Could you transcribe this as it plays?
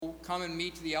come and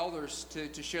meet the elders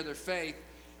to share their faith.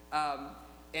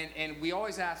 And we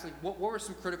always ask, like, what were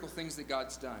some critical things that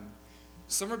God's done?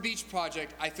 Summer Beach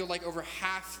Project, I feel like over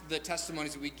half the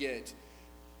testimonies that we get,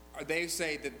 they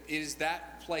say that it is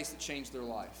that place that changed their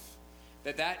life.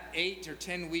 That 8 or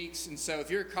 10 weeks. And so if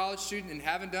you're a college student and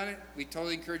haven't done it, we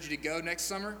totally encourage you to go next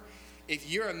summer. If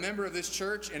you're a member of this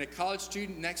church and a college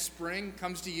student next spring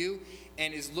comes to you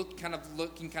and is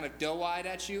looking kind of doe-eyed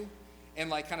at you and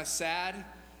like kind of sad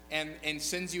and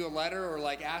sends you a letter or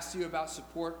like asks you about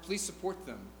support, please support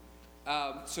them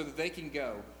so that they can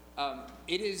go.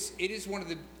 It is one of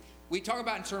the, we talk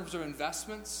about in terms of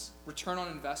investments, return on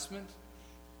investment,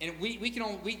 and we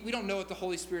don't know what the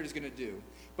Holy Spirit is going to do.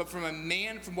 But from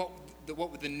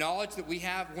the knowledge that we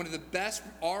have, one of the best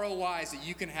ROIs that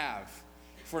you can have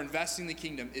for investing in the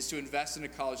kingdom is to invest in a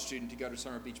college student to go to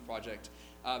Summer Beach Project.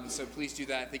 So please do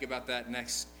that. Think about that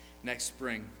next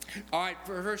spring. All right,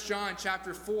 for 1 John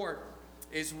chapter 4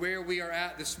 is where we are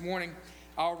at this morning.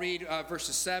 I'll read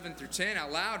verses 7 through 10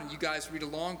 out loud, and you guys read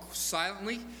along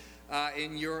silently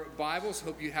in your Bibles.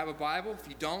 Hope you have a Bible. If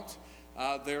you don't,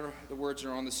 the words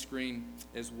are on the screen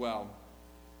as well.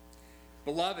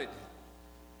 Beloved,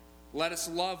 let us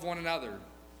love one another.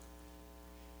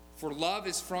 For love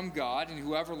is from God, and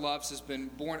whoever loves has been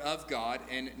born of God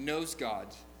and knows God.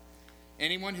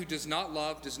 Anyone who does not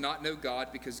love does not know God,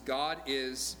 because God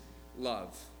is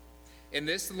love. In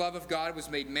this, the love of God was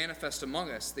made manifest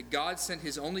among us, that God sent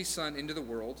his only Son into the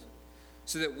world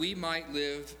so that we might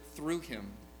live through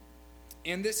him.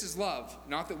 And this is love,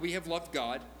 not that we have loved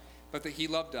God, but that he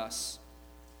loved us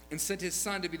and sent his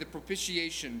Son to be the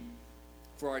propitiation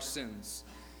for our sins.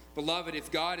 Beloved,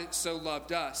 if God so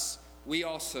loved us, we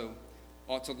also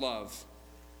ought to love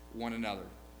one another.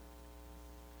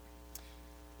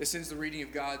 This ends the reading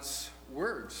of God's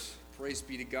words. Praise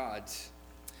be to God.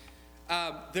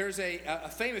 There's a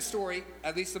famous story,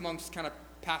 at least amongst kind of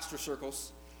pastor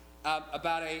circles,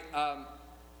 about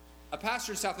a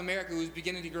pastor in South America who was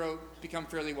beginning to become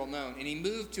fairly well known. And he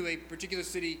moved to a particular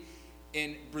city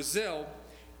in Brazil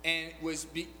and was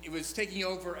taking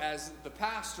over as the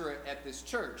pastor at this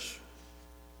church.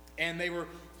 And they were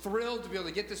thrilled to be able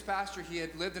to get this pastor. He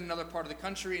had lived in another part of the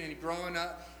country and had grown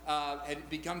up, had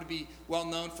become to be well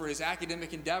known for his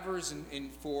academic endeavors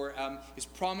and for his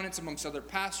prominence amongst other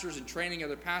pastors and training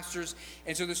other pastors.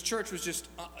 And so this church was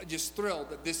just thrilled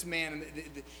that this man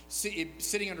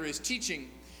sitting under his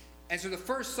teaching. And so the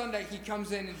first Sunday he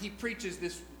comes in and he preaches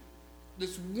this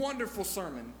wonderful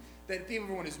sermon that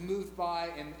everyone is moved by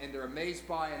and they're amazed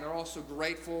by, and they're also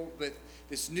grateful with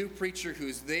this new preacher who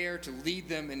is there to lead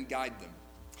them and guide them.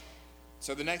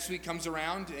 So the next week comes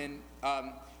around, and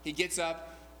he gets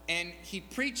up and he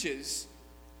preaches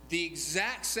the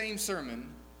exact same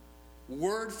sermon,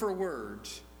 word for word,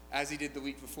 as he did the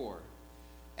week before.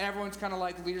 And everyone's kind of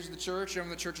like the leaders of the church.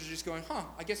 Everyone in the church is just going,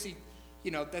 I guess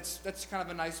that's kind of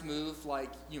a nice move,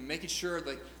 like, making sure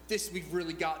like this, we've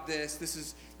really got this.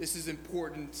 This is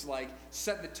important, like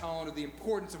set the tone of the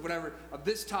importance of whatever of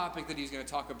this topic that he's going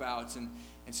to talk about. And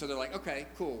so they're like, okay,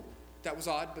 cool. That was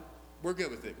odd, but we're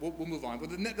good with it. We'll move on. But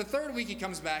the third week he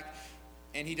comes back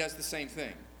and he does the same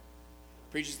thing.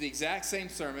 Preaches the exact same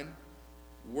sermon,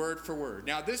 word for word.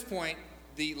 Now at this point,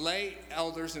 the lay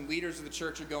elders and leaders of the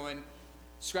church are going,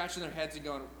 scratching their heads and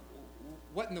going,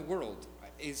 what in the world?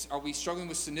 Are we struggling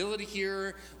with senility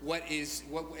here? What has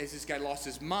this guy lost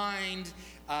his mind?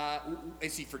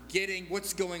 Is he forgetting?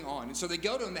 What's going on? And so they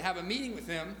go to him, they have a meeting with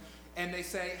him, and they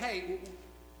say, hey,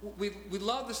 we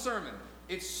love the sermon.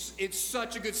 It's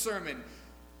such a good sermon.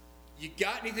 You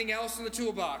got anything else in the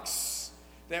toolbox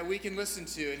that we can listen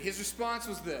to? And his response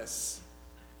was this: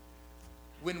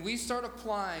 when we start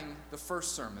applying the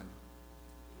first sermon,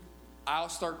 I'll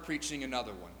start preaching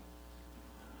another one.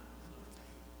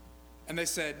 And they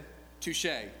said, touche.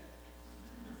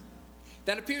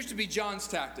 That appears to be John's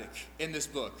tactic in this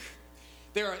book.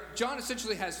 John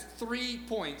essentially has 3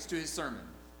 points to his sermon.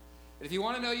 And if you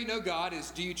want to know you know God,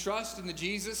 is do you trust in the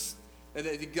Jesus,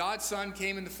 that God's Son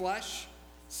came in the flesh?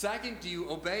 Second, do you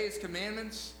obey his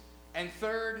commandments? And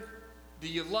third, do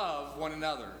you love one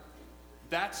another?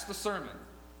 That's the sermon.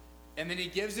 And then he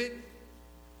gives it,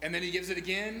 and then he gives it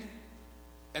again,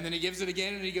 and then he gives it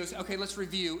again, and he goes, okay, let's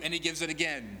review, and he gives it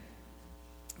again.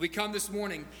 We come this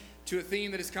morning to a theme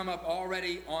that has come up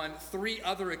already on 3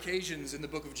 other occasions in the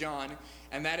book of John,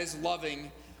 and that is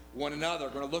loving one another.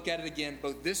 We're going to look at it again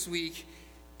both this week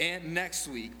and next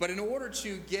week. But in order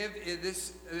to give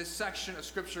this section of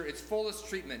Scripture its fullest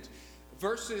treatment,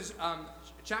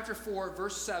 chapter 4,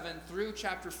 verse 7 through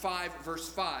chapter 5, verse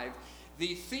 5,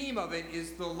 the theme of it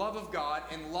is the love of God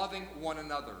and loving one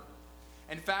another.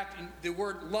 In fact, the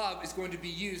word love is going to be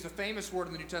used, a famous word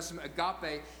in the New Testament,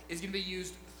 agape, is going to be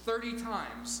used 30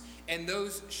 times in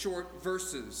those short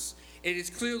verses. It is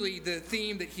clearly the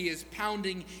theme that he is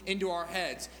pounding into our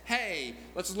heads. Hey,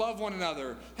 let's love one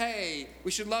another. Hey,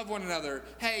 we should love one another.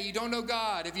 Hey, you don't know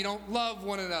God if you don't love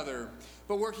one another.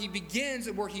 But where he begins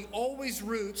and where he always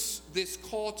roots this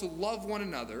call to love one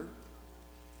another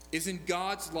is in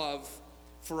God's love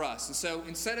for us. And so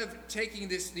instead of taking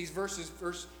these verses,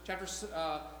 chapter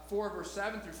 4, verse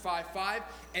 7 through 5,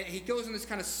 and he goes in this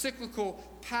kind of cyclical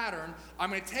pattern, I'm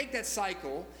going to take that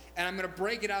cycle and I'm going to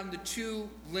break it out into two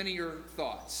linear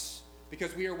thoughts.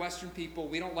 Because we are Western people,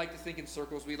 we don't like to think in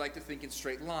circles, we like to think in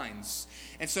straight lines.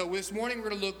 And so this morning we're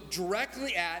going to look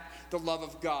directly at the love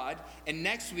of God, and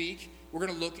next week we're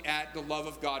going to look at the love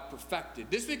of God perfected.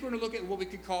 This week we're going to look at what we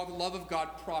could call the love of God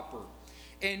proper.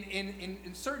 And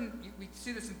in certain, we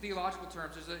see this in theological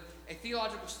terms. There's a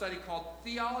theological study called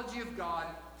Theology of God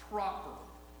Proper.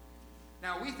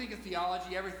 Now, we think of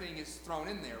theology, everything is thrown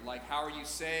in there, like how are you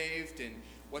saved, and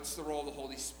what's the role of the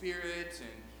Holy Spirit, and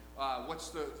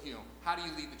how do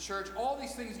you lead the church? All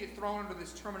these things get thrown under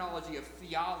this terminology of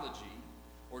theology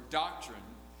or doctrine.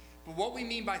 But what we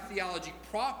mean by theology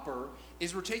proper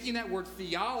is we're taking that word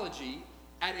theology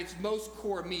at its most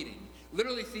core meaning.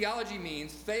 Literally, theology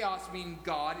means, theos meaning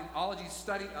God, and ology is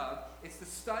study of. It's the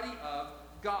study of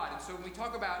God. And so when we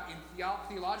talk about in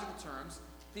theological terms,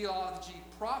 theology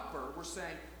proper, we're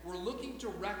saying we're looking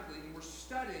directly and we're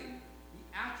studying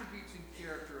the attributes and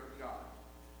character of God.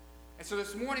 And so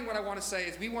this morning what I want to say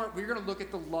is we're going to look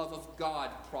at the love of God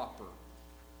proper.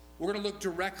 We're going to look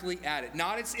directly at it.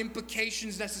 Not its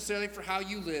implications necessarily for how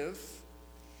you live,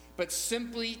 but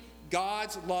simply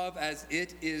God's love as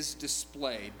it is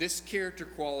displayed. This character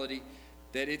quality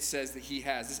that it says that he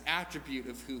has, this attribute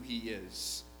of who he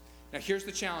is. Now here's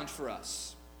the challenge for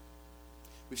us.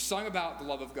 We've sung about the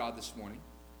love of God this morning.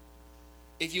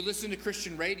 If you listen to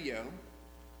Christian radio,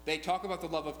 they talk about the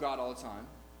love of God all the time.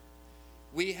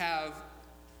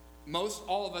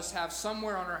 All of us have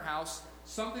somewhere on our house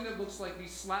something that looks like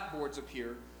these slat boards up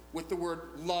here with the word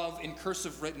love in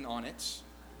cursive written on it.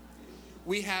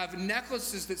 We have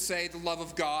necklaces that say the love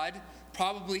of God,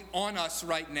 probably on us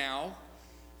right now.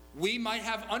 We might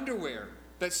have underwear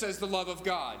that says the love of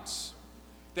God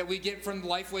that we get from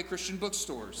Lifeway Christian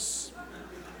bookstores.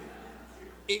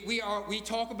 We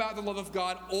talk about the love of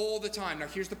God all the time. Now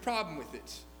here's the problem with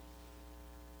it,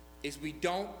 is we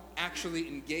don't actually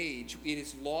engage. It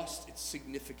has lost its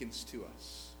significance to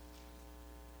us.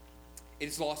 It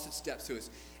has lost its depth to us.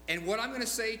 And what I'm going to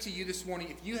say to you this morning,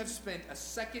 if you have spent a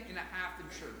second and a half in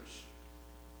church,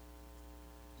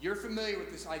 you're familiar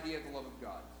with this idea of the love of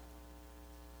God.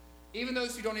 Even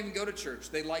those who don't even go to church,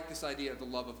 they like this idea of the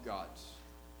love of God.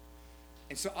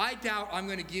 And so I doubt I'm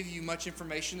going to give you much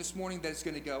information this morning that is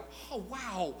going to go, oh,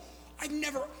 wow,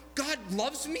 God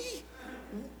loves me?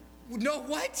 No,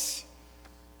 what?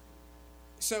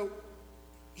 So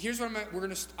here's what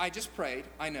I just prayed,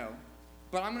 I know,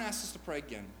 but I'm going to ask us to pray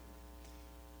again.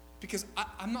 Because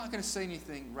I'm not going to say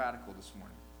anything radical this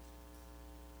morning.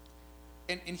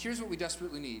 And here's what we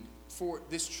desperately need. For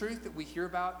this truth that we hear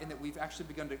about and that we've actually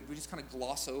we just kind of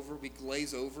gloss over, we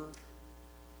glaze over,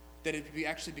 that it be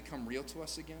actually become real to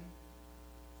us again.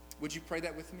 Would you pray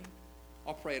that with me?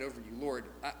 I'll pray it over you. Lord,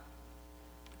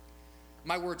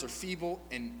 my words are feeble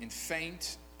and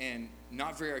faint and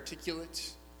not very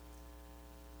articulate.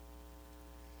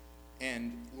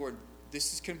 And Lord,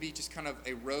 this is going to be just kind of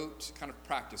a rote kind of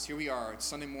practice. Here we are. It's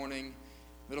Sunday morning,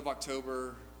 middle of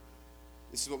October.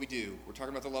 This is what we do. We're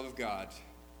talking about the love of God.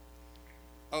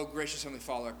 Oh, gracious Heavenly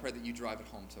Father, I pray that you drive it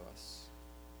home to us.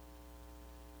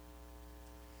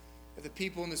 That the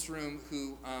people in this room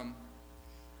who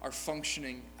are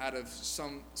functioning out of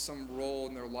some role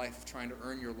in their life of trying to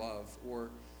earn your love, or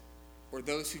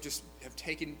those who just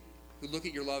who look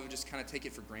at your love and just kind of take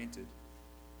it for granted,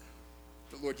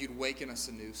 that, Lord, you'd waken us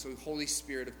anew. So, Holy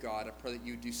Spirit of God, I pray that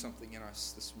you would do something in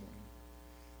us this morning.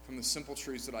 From the simple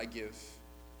truths that I give,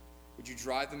 would you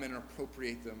drive them in and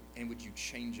appropriate them, and would you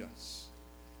change us?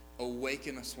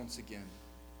 Awaken us once again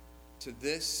to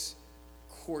this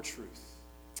core truth.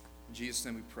 In Jesus'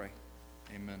 name we pray.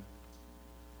 Amen.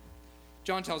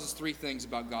 John tells us 3 things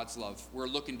about God's love. We're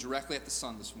looking directly at the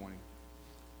sun this morning.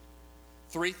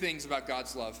 3 things about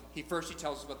God's love. First he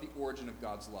tells us about the origin of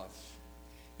God's love.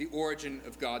 The origin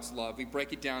of God's love. We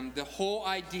break it down. The whole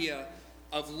idea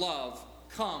of love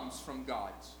comes from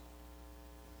God.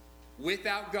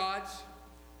 Without God,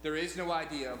 there is no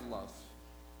idea of love.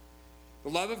 The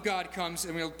love of God comes,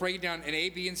 and we'll break it down in A,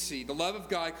 B, and C. The love of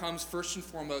God comes first and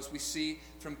foremost, we see,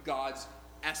 from God's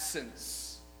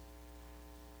essence.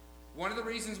 One of the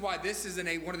reasons why this is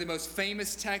one of the most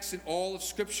famous texts in all of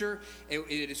Scripture,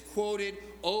 it is quoted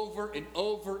over and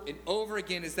over and over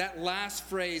again, is that last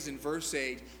phrase in verse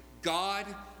 8, God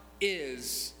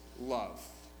is love.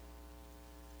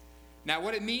 Now,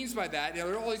 what it means by that,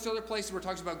 there are all these other places where it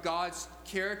talks about God's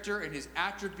character and his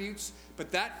attributes,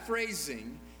 but that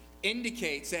phrasing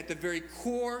indicates that the very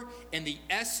core and the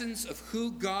essence of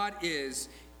who God is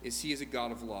he is a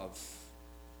God of love.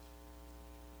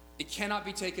 It cannot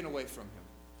be taken away from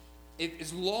him.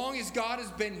 As long as God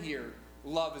has been here,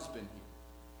 love has been here.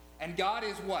 And God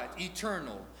is what?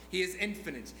 Eternal. He is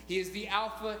infinite. He is the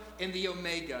Alpha and the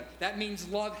Omega. That means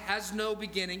love has no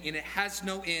beginning and it has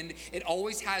no end. It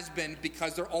always has been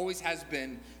because there always has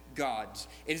been God.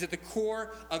 It is at the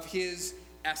core of his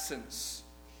essence.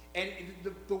 And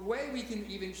the way we can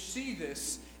even see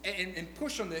this and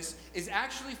push on this is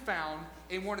actually found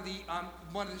in one of the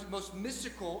most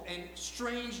mystical and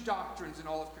strange doctrines in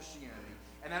all of Christianity,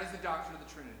 and that is the doctrine of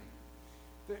the Trinity.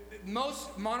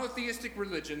 Most monotheistic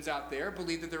religions out there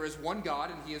believe that there is one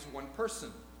God and he is one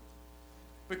person.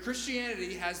 But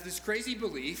Christianity has this crazy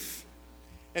belief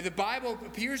that the Bible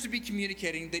appears to be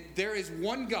communicating that there is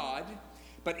one God,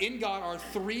 but in God are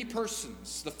three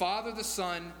persons, the Father, the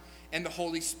Son, and the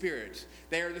Holy Spirit.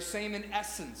 They are the same in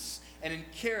essence and in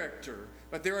character,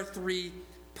 but there are three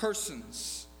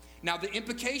persons. Now, the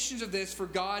implications of this for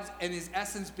God and his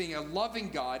essence being a loving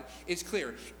God is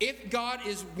clear. If God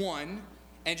is one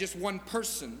and just one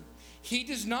person, he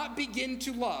does not begin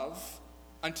to love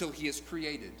until he is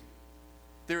created.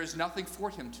 There is nothing for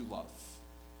him to love.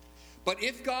 But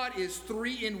if God is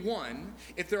three in one,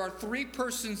 if there are three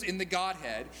persons in the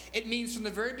Godhead, it means from the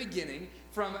very beginning,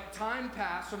 from time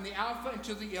past, from the Alpha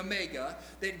until the Omega,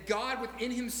 that God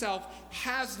within himself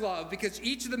has love because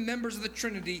each of the members of the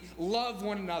Trinity love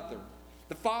one another.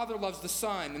 The Father loves the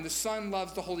Son, and the Son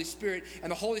loves the Holy Spirit,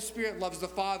 and the Holy Spirit loves the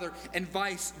Father, and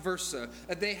vice versa.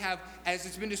 That they have, as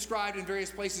it's been described in various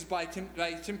places by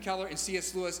Tim Keller and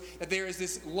C.S. Lewis, that there is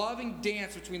this loving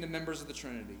dance between the members of the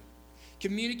Trinity,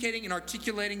 communicating and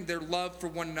articulating their love for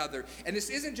one another. And this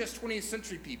isn't just 20th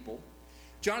century people.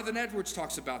 Jonathan Edwards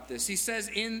talks about this. He says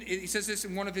this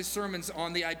in one of his sermons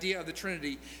on the idea of the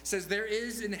Trinity. He says, there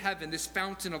is in heaven this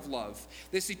fountain of love,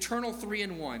 this eternal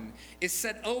three-in-one, is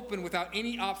set open without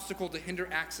any obstacle to hinder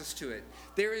access to it.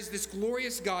 There is this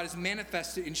glorious God is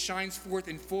manifested and shines forth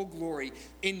in full glory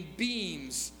in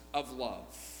beams of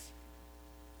love.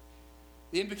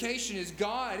 The implication is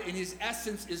God in his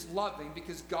essence is loving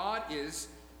because God is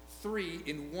three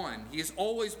in one. He has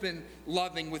always been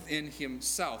loving within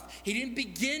himself. He didn't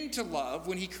begin to love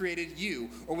when he created you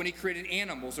or when he created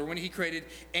animals or when he created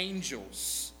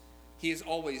angels. He has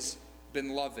always been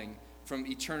loving from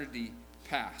eternity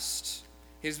past.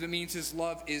 It means his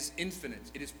love is infinite.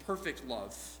 It is perfect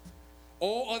love.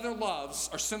 All other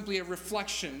loves are simply a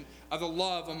reflection of the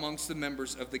love amongst the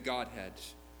members of the Godhead.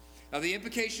 Now, the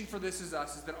implication for this is that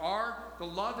the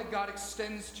love that God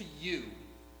extends to you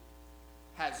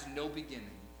has no beginning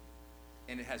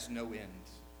and it has no end.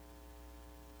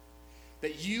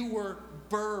 That you were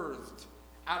birthed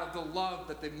out of the love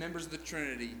that the members of the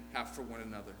Trinity have for one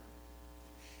another.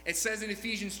 It says in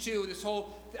Ephesians 2, this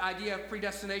whole idea of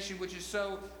predestination, which is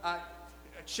so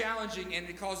challenging and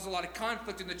it causes a lot of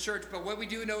conflict in the church, but what we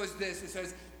do know is this. It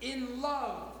says, in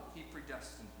love he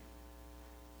predestined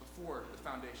you before the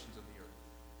foundations of the earth.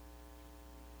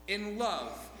 In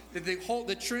love. That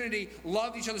the Trinity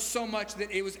loved each other so much that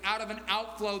it was out of an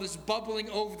outflow, this bubbling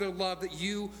over their love, that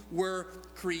you were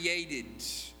created.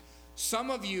 Some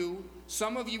of you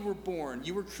were born,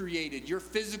 you were created. Your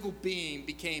physical being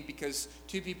became because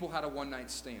two people had a one-night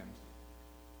stand.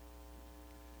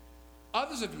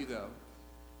 Others of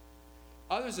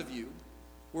you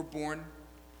were born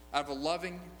out of a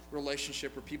loving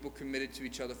relationship where people committed to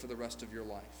each other for the rest of your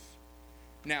life.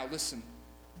 Now, listen.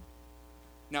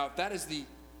 Now, if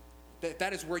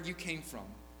that is where you came from,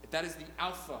 if that is the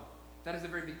Alpha, that is the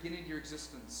very beginning of your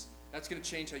existence, that's going to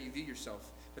change how you view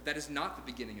yourself. But that is not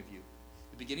the beginning of you.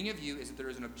 The beginning of you is that there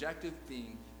is an objective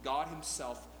being, God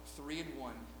himself, three in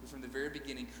one, who from the very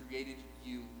beginning created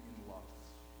you in love.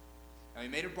 Now, he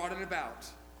may have brought it about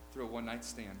through a one-night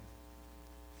stand.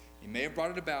 He may have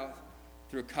brought it about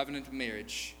through a covenant of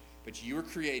marriage, but you were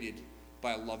created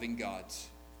by a loving God.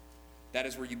 That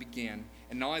is where you began.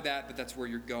 And not only that, but that's where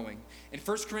you're going. In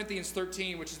 1 Corinthians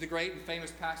 13, which is the great and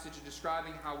famous passage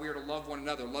describing how we are to love one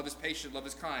another. Love is patient, love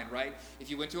is kind, right? If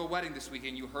you went to a wedding this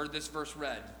weekend, you heard this verse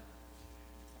read.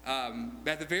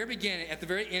 At the very beginning, at the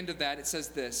very end of that, it says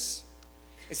this.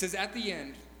 It says, at the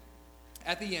end,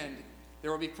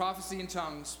 there will be prophecy in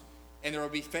tongues, and there will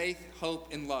be faith,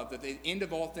 hope, and love. At the end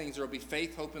of all things, there will be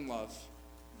faith, hope, and love.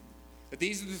 that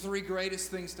these are the three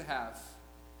greatest things to have: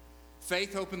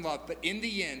 faith, hope, and love. But in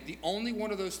the end, the only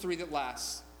one of those three that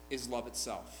lasts is love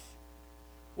itself.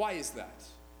 Why is that?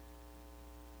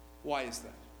 Why is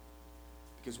that?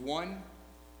 Because one,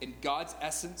 in God's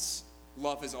essence,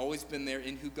 love has always been there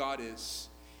in who God is.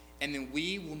 And then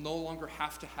we will no longer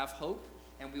have to have hope,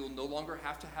 and we will no longer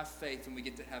have to have faith when we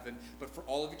get to heaven. But for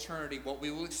all of eternity, what we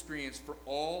will experience for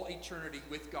all eternity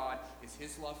with God is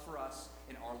his love for us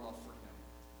and our love for him.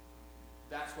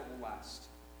 That's what will last.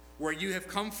 Where you have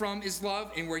come from is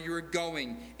love, and where you are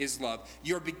going is love.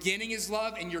 Your beginning is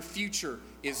love, and your future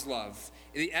is love.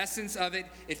 The essence of it,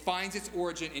 it finds its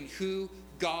origin in who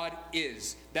God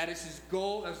is. That is his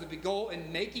goal. That was the big goal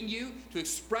in making you, to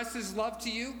express his love to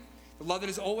you. The love that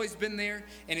has always been there,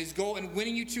 and his goal in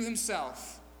winning you to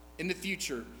himself in the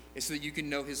future is so that you can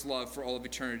know his love for all of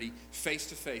eternity, face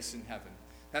to face in heaven.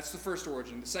 That's the first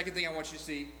origin. The second thing I want you to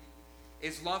see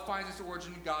is love finds its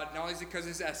origin in God, not only because of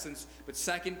his essence, but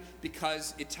second,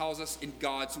 because it tells us in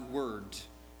God's word.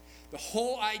 The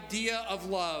whole idea of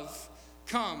love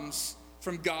comes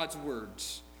from God's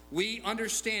words. We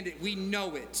understand it. We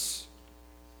know it.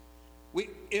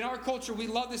 In our culture, we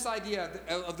love this idea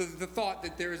of the thought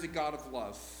that there is a God of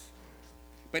love.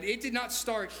 But it did not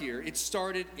start here. It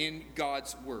started in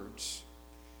God's words.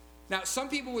 Now, some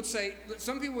people would say,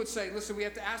 listen, we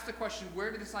have to ask the question,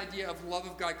 where did this idea of love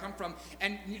of God come from?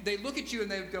 And they look at you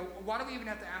and they would go, why do we even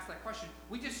have to ask that question?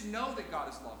 We just know that God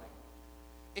is loving.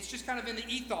 It's just kind of in the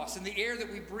ethos, in the air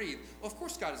that we breathe. Well, of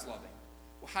course God is loving.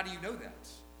 Well, how do you know that?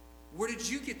 Where did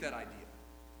you get that idea?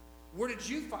 Where did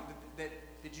you find that?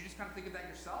 Did you just kind of think of that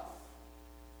yourself?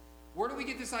 Where do we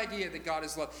get this idea that God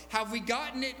is love? Have we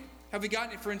gotten it?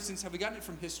 For instance, have we gotten it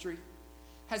from history?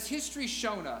 Has history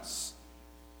shown us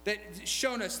that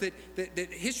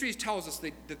history tells us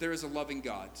that there is a loving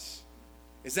God?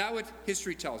 Is that what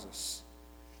history tells us?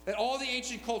 That all the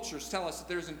ancient cultures tell us that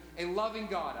there's a loving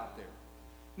God out there?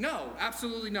 No,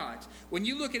 absolutely not. When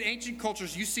you look at ancient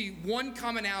cultures, you see one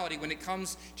commonality when it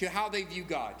comes to how they view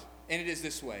God, and it is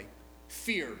this way: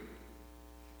 fear.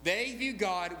 They view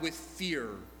God with fear.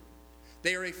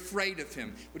 They are afraid of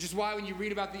him, which is why when you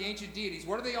read about the ancient deities,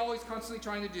 what are they always constantly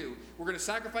trying to do? We're going to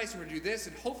sacrifice, and we're going to do this,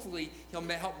 and hopefully he'll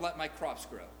help let my crops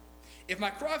grow. If my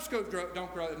crops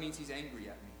don't grow, it means he's angry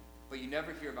at me. But you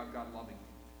never hear about God loving me.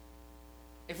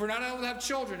 If we're not able to have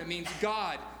children, it means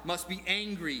God must be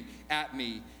angry at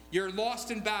me. You're lost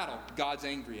in battle, God's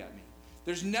angry at me.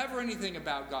 There's never anything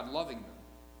about God loving them.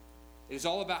 It is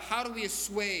all about how do we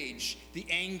assuage the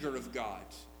anger of God.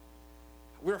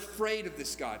 We're afraid of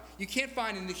this God. You can't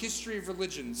find in the history of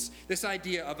religions this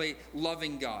idea of a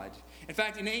loving God. In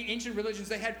fact, in ancient religions,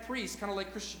 they had priests, kind of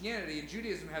like Christianity, and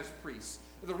Judaism has priests.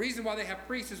 The reason why they have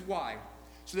priests is why?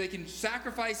 So they can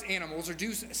sacrifice animals or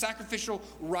do sacrificial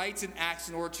rites and acts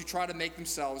in order to try to make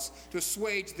themselves, to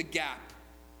assuage the gap,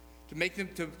 to make them,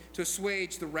 to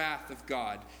assuage the wrath of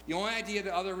God. The only idea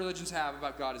that other religions have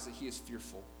about God is that he is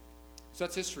fearful. So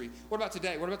that's history. What about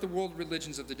today? What about the world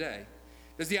religions of the day?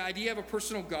 Does the idea of a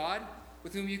personal God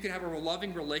with whom you can have a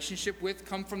loving relationship with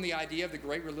come from the idea of the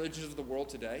great religions of the world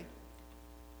today?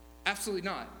 Absolutely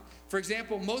not. For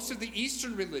example, most of the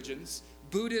Eastern religions,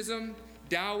 Buddhism,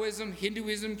 Taoism,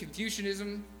 Hinduism,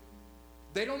 Confucianism,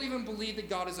 they don't even believe that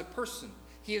God is a person.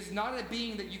 He is not a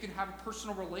being that you can have a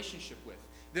personal relationship with.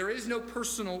 There is no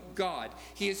personal God.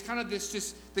 He is kind of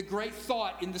the great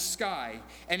thought in the sky,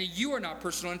 and you are not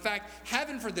personal. In fact,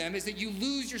 heaven for them is that you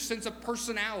lose your sense of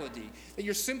personality, that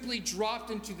you're simply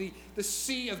dropped into the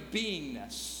sea of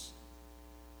beingness.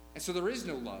 And so there is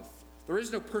no love. There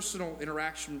is no personal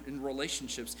interaction in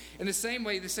relationships. In the same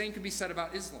way, the same can be said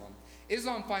about Islam.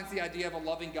 Islam finds the idea of a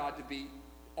loving God to be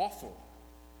awful.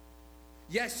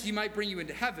 Yes, he might bring you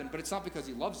into heaven, but it's not because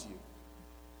he loves you.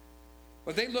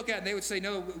 But they look at it and they would say,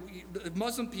 no, the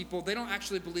Muslim people, they don't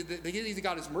actually believe that. They believe that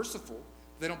God is merciful,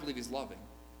 but they don't believe he's loving.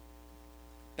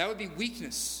 That would be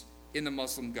weakness in the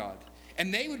Muslim God.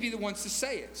 And they would be the ones to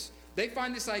say it. They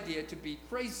find this idea to be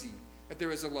crazy, that there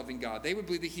is a loving God. They would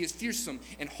believe that he is fearsome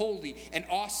and holy and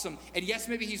awesome. And yes,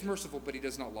 maybe he's merciful, but he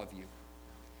does not love you.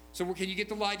 So can you get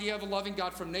the idea of a loving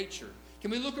God from nature?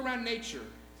 Can we look around nature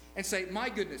and say, my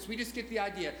goodness, we just get the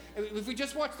idea. If we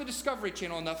just watch the Discovery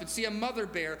Channel enough and see a mother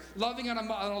bear loving on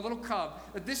a little cub,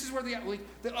 that this is where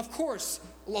of course,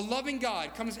 a loving God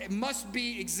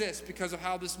exists because of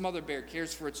how this mother bear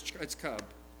cares for its cub.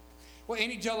 Well,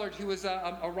 Annie Dillard, who was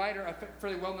a writer, a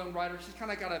fairly well-known writer, she's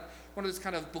kind of got one of those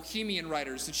kind of bohemian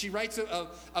writers, and she writes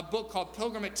a book called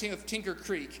Pilgrim of Tinker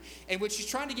Creek, in which she's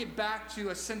trying to get back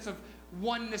to a sense of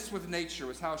oneness with nature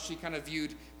was how she kind of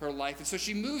viewed her life. And so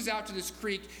she moves out to this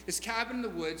creek, this cabin in the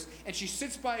woods, and she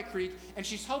sits by a creek, and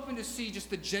she's hoping to see just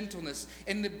the gentleness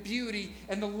and the beauty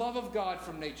and the love of God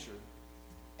from nature.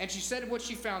 And she said what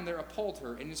she found there appalled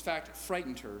her, and in fact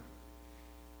frightened her.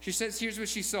 She says, here's what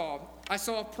she saw. I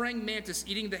saw a praying mantis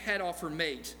eating the head off her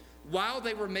mate while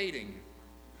they were mating.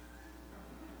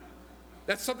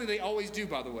 That's something they always do,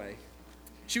 by the way.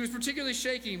 She was particularly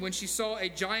shaking when she saw a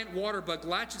giant water bug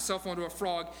latch itself onto a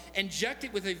frog, inject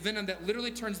it with a venom that literally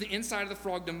turns the inside of the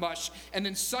frog to mush, and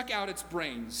then suck out its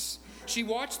brains. She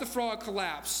watched the frog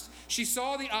collapse. She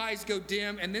saw the eyes go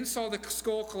dim and then saw the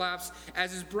skull collapse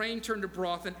as his brain turned to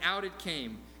broth, and out it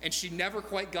came, and she never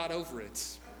quite got over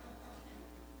it.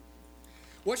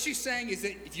 What she's saying is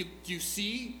that if you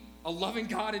see a loving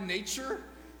God in nature?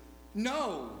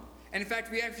 No. And in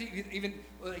fact, we actually, even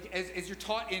like, as you're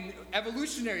taught in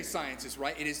evolutionary sciences,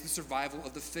 right? It is the survival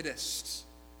of the fittest.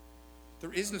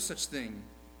 There is no such thing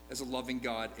as a loving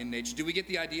God in nature. Do we get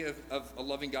the idea of a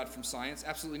loving God from science?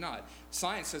 Absolutely not.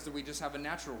 Science says that we just have a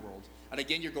natural world. And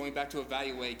again, you're going back to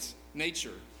evaluate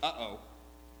nature.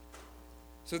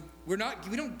 So we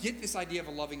don't get this idea of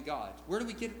a loving God. Where do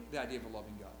we get the idea of a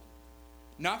loving God?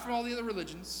 Not from all the other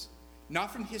religions,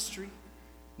 not from history,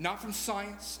 not from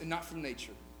science, and not from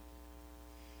nature.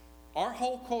 Our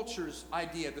whole culture's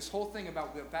idea, this whole thing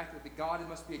about the fact that the God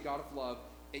must be a God of love,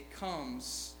 it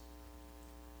comes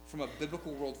from a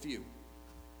biblical worldview.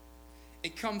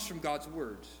 It comes from God's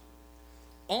word.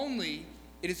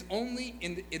 It is only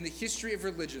in the history of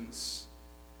religions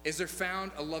is there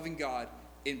found a loving God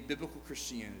in biblical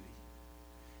Christianity.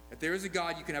 That there is a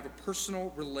God you can have a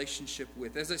personal relationship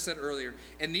with. As I said earlier,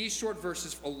 in these short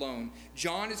verses alone,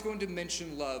 John is going to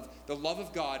mention love, the love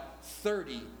of God,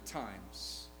 30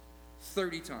 times.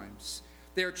 30 times.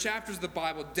 There are chapters of the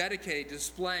Bible dedicated to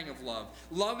displaying of love.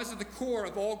 Love is at the core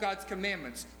of all God's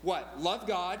commandments. What? Love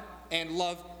God and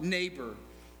love neighbor.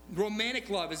 Romantic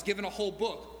love is given a whole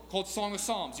book called Song of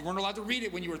Psalms. You weren't allowed to read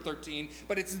it when you were 13,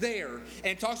 but it's there. And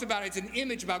it talks about, it's an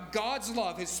image about God's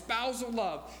love, his spousal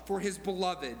love for his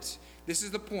beloved. This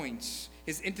is the point.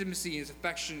 His intimacy, his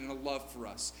affection, and a love for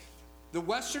us. The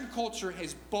Western culture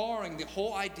is borrowing the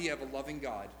whole idea of a loving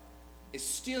God, is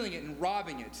stealing it and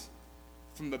robbing it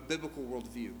from a biblical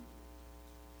worldview.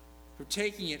 We're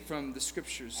taking it from the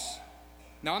scriptures.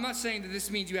 Now, I'm not saying that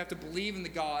this means you have to believe in the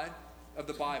God of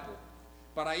the Bible.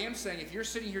 But I am saying, if you're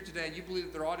sitting here today and you believe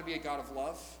that there ought to be a God of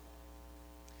love,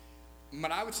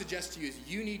 what I would suggest to you is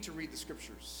you need to read the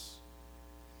scriptures.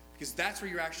 Because that's where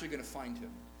you're actually going to find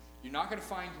him. You're not going to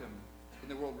find him in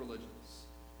the world religions.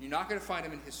 You're not going to find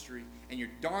him in history. And you're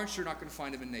darn sure not going to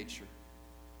find him in nature.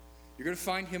 You're going to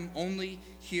find him only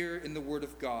here in the Word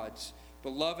of God.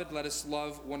 Beloved, let us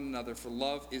love one another, for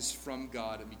love is from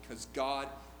God, and because God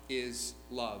is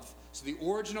love. So the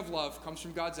origin of love comes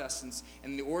from God's essence,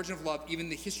 and the origin of love, even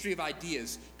the history of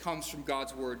ideas, comes from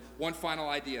God's word. One final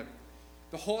idea.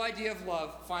 The whole idea of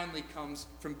love finally comes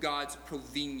from God's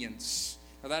provenience.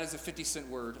 Now that is a 50-cent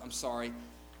word, I'm sorry.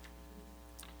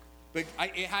 But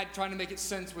it had trying to make it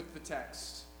sense with the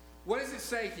text. What does it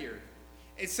say here?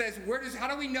 It says, how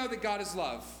do we know that God is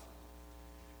love?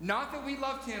 Not that we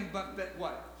loved him, but that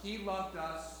what? He loved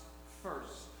us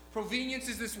first. Provenience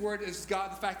is this word, is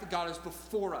God, the fact that God is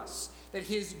before us, that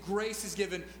his grace is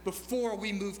given before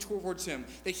we move towards him,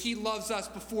 that he loves us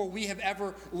before we have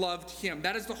ever loved him.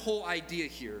 That is the whole idea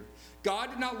here. God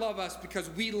did not love us because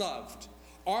we loved.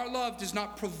 Our love does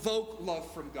not provoke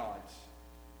love from God.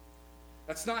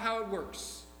 That's not how it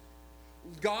works.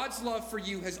 God's love for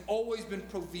you has always been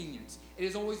provenience. It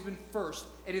has always been first.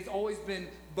 It has always been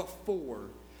before.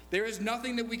 There is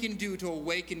nothing that we can do to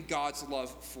awaken God's love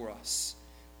for us.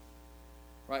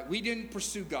 Right? We didn't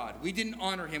pursue God. We didn't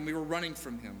honor him. We were running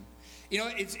from him. You know,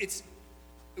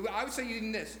 I would say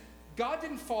even this. God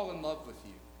didn't fall in love with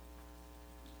you.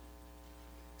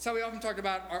 That's how we often talk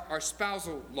about our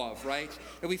spousal love, right?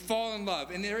 That we fall in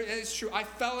love. And it's true. I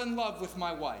fell in love with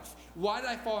my wife. Why did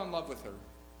I fall in love with her?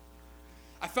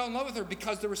 I fell in love with her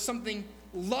because there was something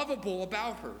lovable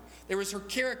about her. There was her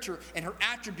character and her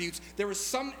attributes. There was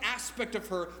some aspect of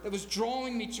her that was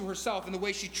drawing me to herself, in the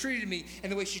way she treated me,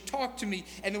 and the way she talked to me,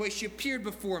 and the way she appeared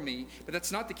before me. But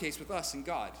that's not the case with us and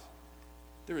God.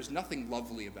 There is nothing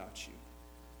lovely about you.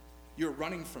 You're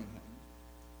running from him.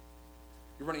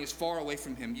 You're running as far away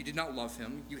from him. You did not love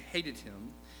him. You hated him.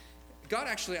 God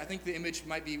actually, I think the image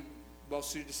might be well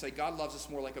suited to say God loves us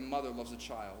more like a mother loves a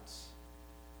child.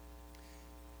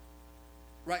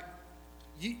 Right?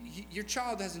 Your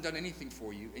child hasn't done anything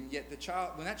for you, and yet I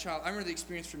remember the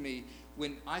experience for me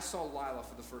when I saw Lila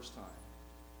for the first time.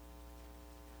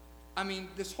 I mean,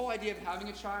 this whole idea of having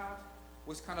a child,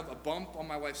 was kind of a bump on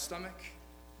my wife's stomach.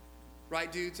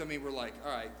 Right, dudes? I mean, we're like,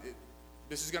 all right,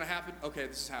 this is going to happen? Okay,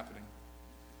 this is happening.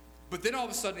 But then all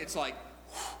of a sudden, it's like,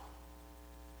 whew,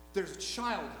 there's a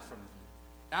child in front of you.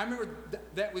 And I remember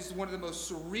that was one of the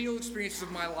most surreal experiences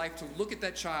of my life, to look at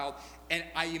that child, and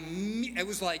it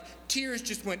was like tears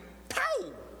just went,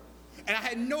 pow! And I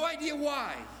had no idea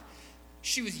why.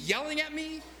 She was yelling at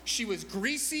me. She was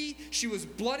greasy. She was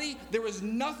bloody. There was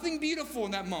nothing beautiful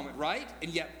in that moment, right?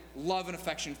 And yet, love and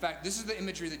affection. In fact, this is the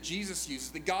imagery that Jesus uses,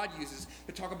 that God uses,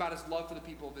 to talk about his love for the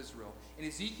people of Israel. In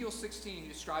Ezekiel 16, he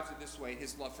describes it this way,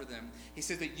 his love for them. He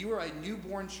says that you are a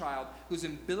newborn child whose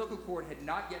umbilical cord had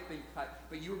not yet been cut,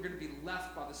 but you were going to be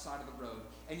left by the side of the road.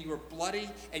 And you were bloody,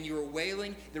 and you were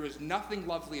wailing. There was nothing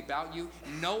lovely about you.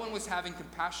 No one was having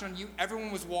compassion on you.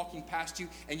 Everyone was walking past you,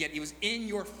 and yet it was in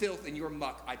your filth and your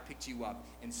muck I picked you up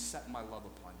and set my love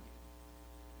upon you.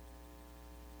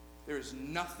 There is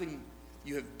nothing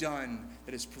you have done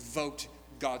that has provoked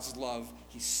God's love.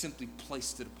 He simply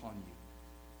placed it upon you.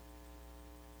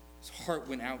 His heart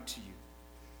went out to you.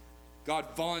 God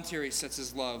voluntarily sets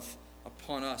his love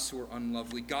upon us who are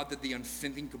unlovely. God did the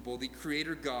unthinkable. The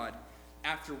Creator God,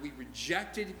 after we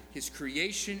rejected his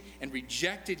creation and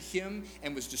rejected him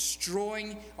and was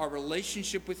destroying our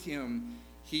relationship with him,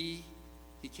 he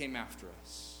came after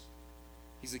us.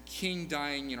 He's a king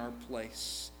dying in our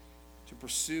place to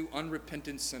pursue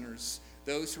unrepentant sinners,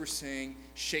 those who are saying,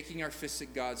 shaking our fists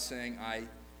at God, saying, I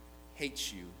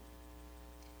hate you.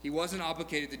 He wasn't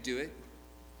obligated to do it.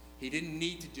 He didn't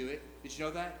need to do it. Did you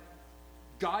know that?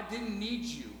 God didn't need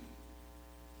you.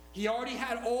 He already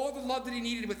had all the love that he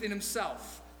needed within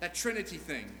himself, that Trinity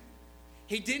thing.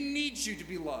 He didn't need you to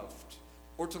be loved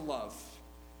or to love,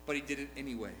 but he did it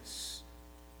anyways.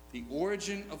 The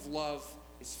origin of love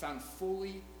is found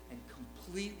fully and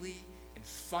completely and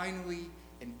finally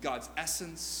in God's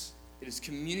essence. It is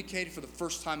communicated for the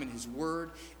first time in his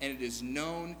word, and it is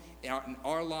known in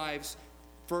our lives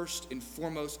first and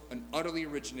foremost and utterly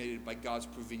originated by God's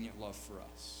prevenient love for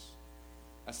us.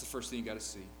 That's the first thing you got to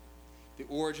see. The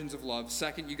origins of love.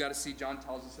 Second, you got to see, John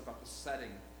tells us about the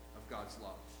setting of God's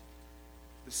love.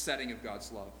 The setting of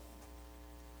God's love.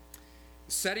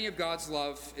 The setting of God's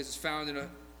love is found in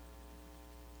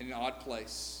an odd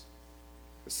place.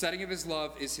 The setting of his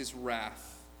love is his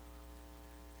wrath.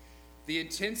 The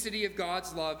intensity of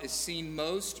God's love is seen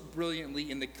most brilliantly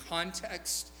in the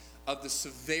context of the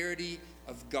severity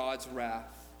of God's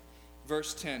wrath.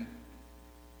 Verse 10.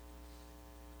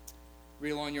 Read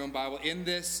along in your own Bible. In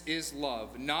this is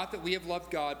love. Not that we have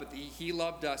loved God, but that he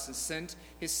loved us and sent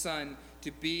his Son to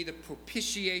be the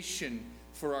propitiation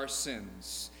for our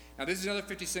sins. Now, this is another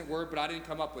 50-cent word, but I didn't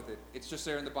come up with it. It's just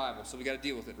there in the Bible, so we got to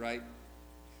deal with it, right?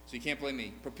 So you can't blame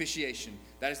me. Propitiation.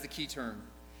 That is the key term.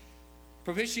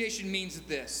 Propitiation means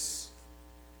this.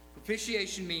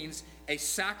 Propitiation means a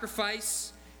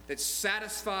sacrifice that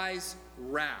satisfies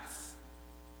wrath.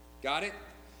 Got it?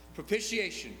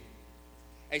 Propitiation.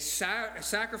 A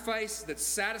sacrifice that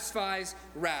satisfies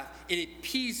wrath. It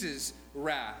appeases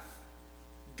wrath.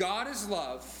 God is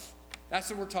love.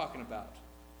 That's what we're talking about.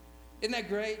 Isn't that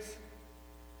great?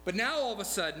 But now all of a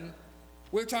sudden,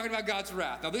 we're talking about God's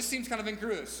wrath. Now this seems kind of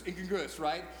incongruous,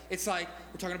 right? It's like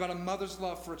we're talking about a mother's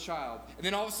love for a child. And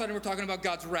then all of a sudden we're talking about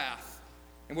God's wrath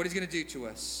and what he's going to do to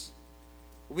us.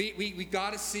 We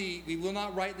got to see, we will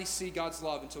not rightly see God's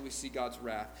love until we see God's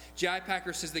wrath. J.I.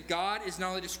 Packer says that God is not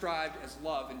only described as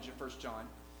love in 1 John,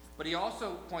 but he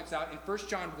also points out in 1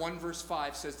 John 1 verse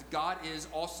 5 says that God is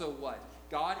also what?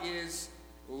 God is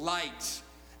light.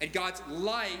 And God's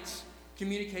light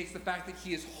communicates the fact that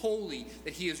he is holy,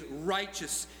 that he is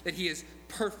righteous, that he is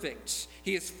perfect,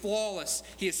 he is flawless,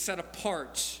 he is set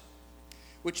apart.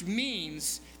 Which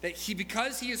means that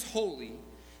because he is holy,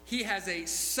 he has a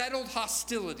settled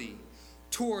hostility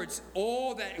towards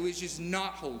all that which is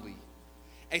not holy.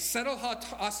 A settled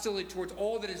hostility towards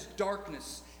all that is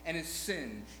darkness and is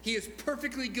sin. He is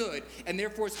perfectly good and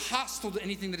therefore is hostile to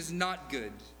anything that is not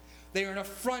good. They are an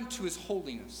affront to his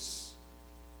holiness.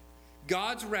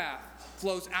 God's wrath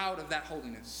flows out of that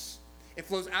holiness. It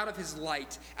flows out of his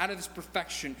light, out of his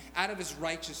perfection, out of his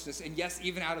righteousness, and yes,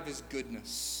 even out of his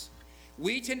goodness.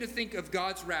 We tend to think of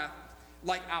God's wrath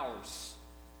like ours,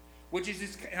 which is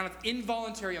this kind of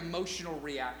involuntary emotional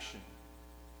reaction,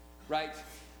 right?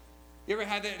 You ever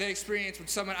had that experience with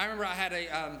someone? I remember I had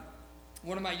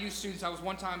one of my youth students, it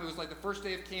was like the first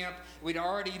day of camp. We'd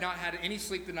already not had any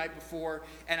sleep the night before.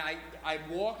 And I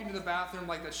walk into the bathroom,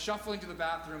 like the shuffling to the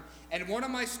bathroom. And one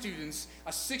of my students, a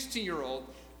 16-year-old,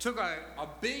 took a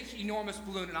big, enormous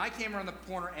balloon. And I came around the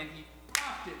corner and he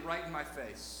popped it right in my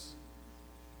face.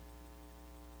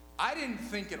 I didn't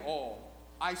think at all.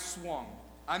 I swung.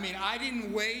 I mean, I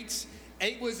didn't wait.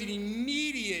 It was an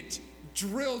immediate,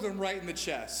 drilled him right in the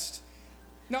chest.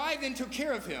 Now, I then took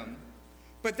care of him,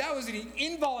 but that was an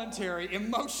involuntary,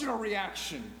 emotional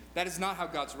reaction. That is not how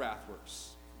God's wrath works.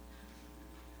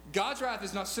 God's wrath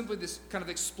is not simply this kind of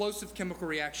explosive chemical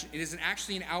reaction. It is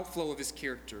actually an outflow of his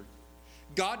character.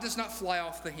 God does not fly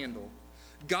off the handle.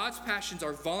 God's passions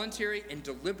are voluntary and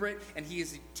deliberate, and he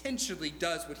intentionally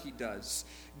does what he does.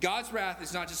 God's wrath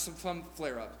is not just some fun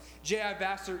flare-up. J.R.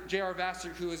 Vassar,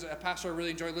 who is a pastor I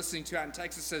really enjoy listening to out in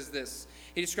Texas, says this.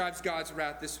 He describes God's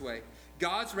wrath this way.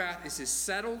 God's wrath is his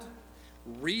settled,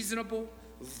 reasonable,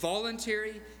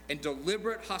 voluntary, and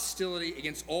deliberate hostility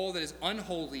against all that is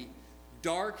unholy,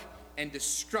 dark, and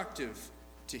destructive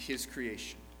to his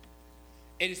creation.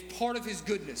 It is part of his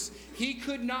goodness. He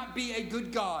could not be a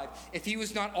good God if he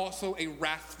was not also a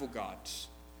wrathful God.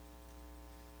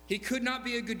 He could not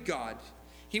be a good God.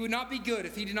 He would not be good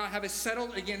if he did not have a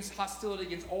settled against hostility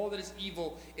against all that is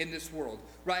evil in this world,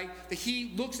 right? That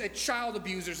he looks at child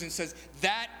abusers and says,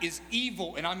 that is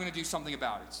evil and I'm going to do something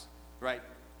about it, right?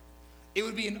 It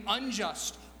would be an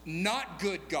unjust, not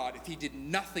good God if he did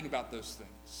nothing about those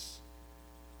things.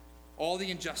 All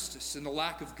the injustice and the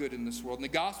lack of good in this world. And the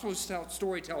gospel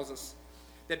story tells us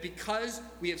that because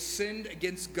we have sinned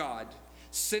against God,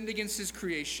 sinned against his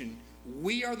creation,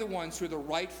 we are the ones who are the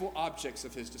rightful objects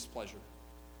of his displeasure.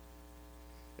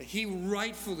 That he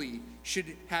rightfully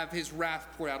should have his wrath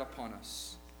poured out upon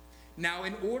us. Now,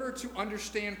 in order to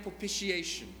understand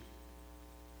propitiation,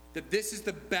 that this is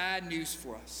the bad news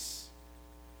for us.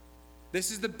 This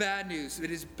is the bad news.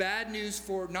 It is bad news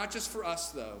for, not just for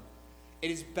us though, it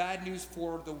is bad news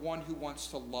for the one who wants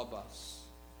to love us.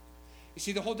 You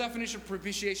see, the whole definition of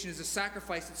propitiation is a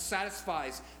sacrifice that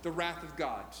satisfies the wrath of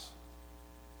God.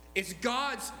 It's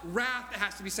God's wrath that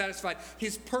has to be satisfied.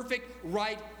 His perfect,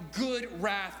 right, good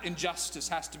wrath and justice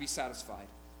has to be satisfied.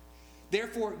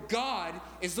 Therefore, God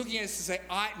is looking at us to say,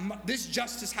 this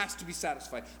justice has to be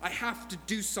satisfied. I have to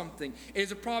do something. It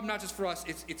is a problem not just for us,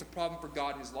 it's a problem for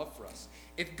God and his love for us.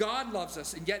 If God loves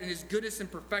us, and yet in his goodness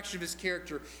and perfection of his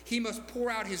character, he must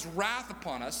pour out his wrath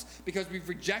upon us because we've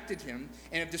rejected him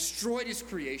and have destroyed his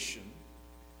creation.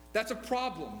 That's a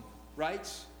problem, right?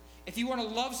 If you want to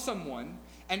love someone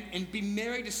and be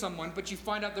married to someone, but you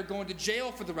find out they're going to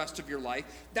jail for the rest of your life,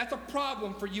 that's a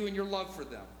problem for you and your love for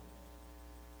them.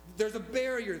 There's a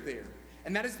barrier there.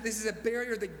 And this is a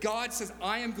barrier that God says,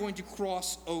 I am going to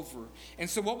cross over. And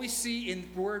so what we see in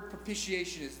the word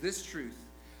propitiation is this truth,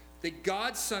 that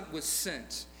God's Son was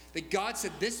sent. That God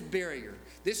said, this barrier,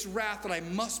 this wrath that I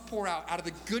must pour out of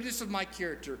the goodness of my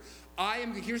character,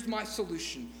 here's my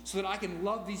solution so that I can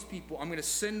love these people. I'm going to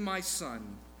send my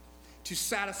Son to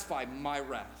satisfy my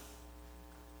wrath.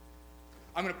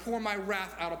 I'm going to pour my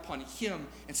wrath out upon him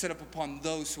and set up upon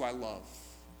those who I love.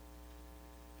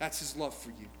 That's his love for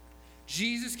you.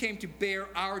 Jesus came to bear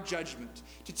our judgment,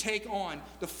 to take on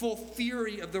the full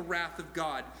fury of the wrath of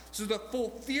God, so the full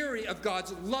fury of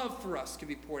God's love for us can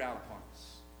be poured out upon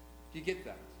us. Do you get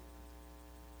that?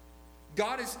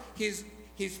 God is his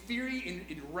fury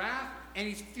in wrath, and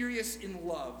he's furious in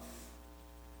love.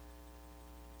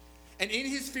 And in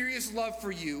his furious love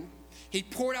for you, he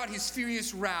poured out his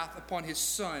furious wrath upon his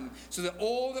Son, so that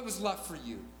all that was left for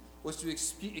you was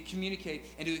to communicate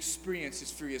and to experience his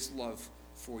furious love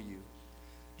for you.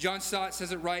 John Stott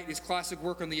says it right in his classic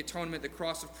work on the atonement, The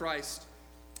Cross of Christ.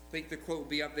 I think the quote will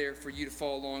be up there for you to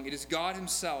follow along. It is God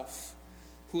himself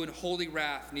who in holy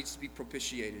wrath needs to be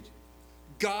propitiated.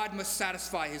 God must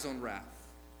satisfy his own wrath.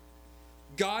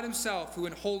 God himself who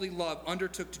in holy love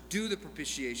undertook to do the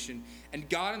propitiation, and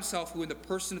God himself who in the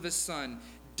person of his Son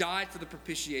died for the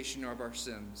propitiation of our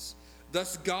sins.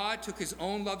 Thus God took his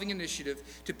own loving initiative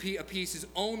to appease his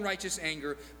own righteous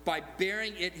anger by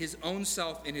bearing it his own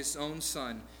self in his own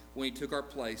Son when he took our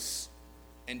place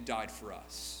and died for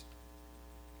us.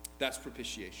 That's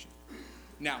propitiation.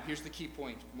 Now, here's the key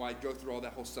point why I go through all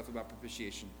that whole stuff about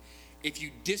propitiation. If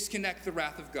you disconnect the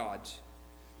wrath of God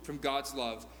from God's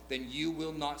love, then you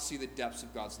will not see the depths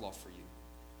of God's love for you.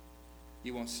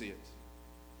 You won't see it.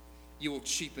 You will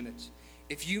cheapen it.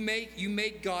 If you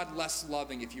make God less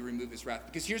loving if you remove his wrath.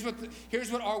 Because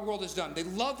here's what our world has done. They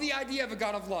love the idea of a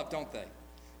God of love, don't they?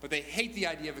 But they hate the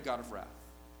idea of a God of wrath.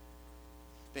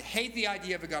 They hate the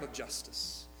idea of a God of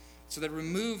justice. So they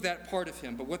remove that part of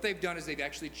him. But what they've done is they've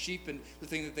actually cheapened the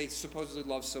thing that they supposedly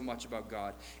love so much about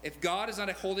God. If God is not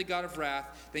a holy God of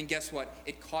wrath, then guess what?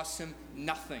 It costs him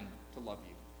nothing to love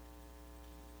you.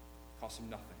 It costs him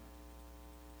nothing.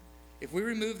 If we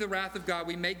remove the wrath of God,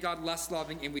 we make God less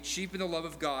loving, and we cheapen the love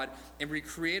of God, and we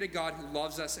create a God who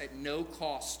loves us at no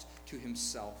cost to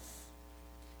himself.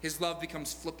 His love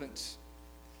becomes flippant.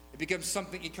 It becomes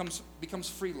something, becomes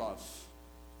free love.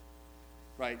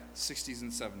 Right? 60s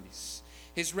and 70s.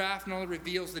 His wrath not only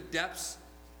reveals the depths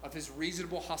of his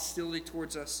reasonable hostility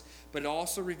towards us, but it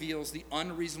also reveals the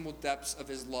unreasonable depths of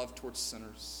his love towards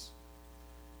sinners.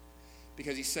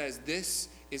 Because he says, this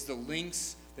is the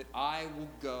lengths that I will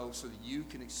go so that you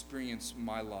can experience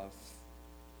my love.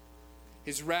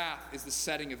 His wrath is the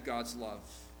setting of God's love.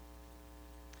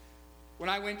 When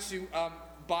I went to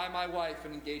buy my wife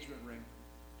an engagement ring,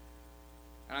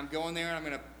 and I'm going there and I'm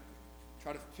going to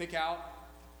try to pick out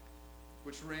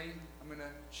which ring I'm going to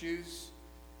choose,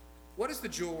 what does the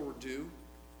jeweler do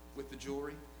with the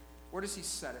jewelry? Where does he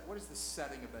set it? What is the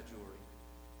setting of that jewelry?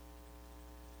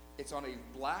 It's on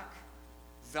a black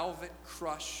velvet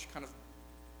crush kind of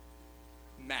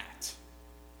mat.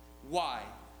 Why?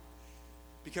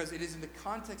 Because it is in the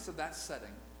context of that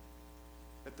setting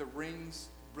that the ring's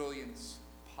brilliance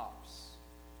pops.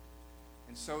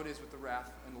 And so it is with the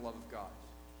wrath and the love of God.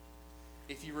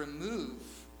 If you remove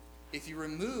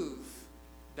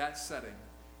that setting,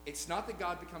 it's not that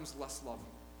God becomes less loving,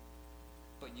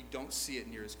 but you don't see it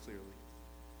near as clearly.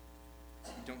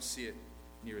 You don't see it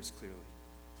near as clearly.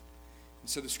 And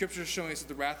so the scripture is showing us that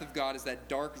the wrath of God is that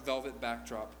dark velvet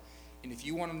backdrop. And if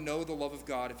you want to know the love of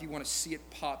God, if you want to see it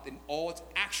pop in all its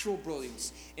actual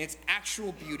brilliance, and its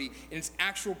actual beauty, and its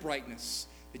actual brightness,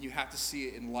 then you have to see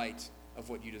it in light of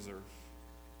what you deserve,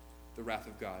 the wrath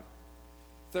of God.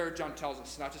 Third, John tells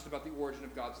us not just about the origin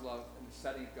of God's love and the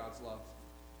setting of God's love,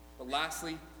 but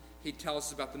lastly, he tells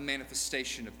us about the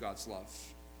manifestation of God's love.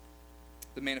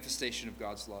 The manifestation of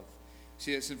God's love.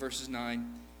 See this in verses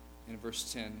 9 and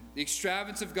verse 10. The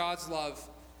extravagance of God's love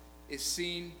is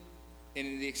seen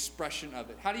in the expression of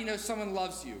it. How do you know someone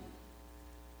loves you?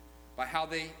 By how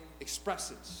they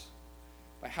express it.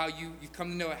 By how you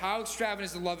come to know it. How extravagant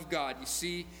is the love of God? You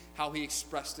see how he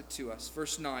expressed it to us.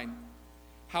 Verse 9.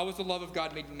 How was the love of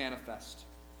God made manifest?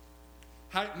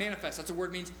 How it manifests, that's a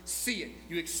word, means see it.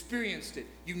 You experienced it.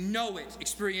 You know it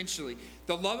experientially.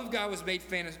 The love of God was made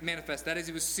manifest. That is,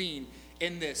 it was seen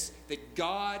in this, that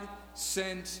God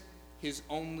sent his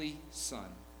only Son.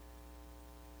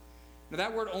 Now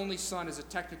that word only Son is a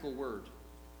technical word.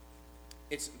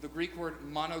 It's the Greek word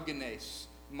monogenes.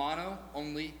 Mono,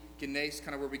 only, genes,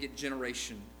 kind of where we get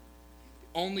generation.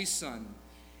 The only Son.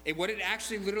 And what it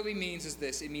actually literally means is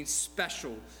this. It means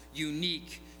special,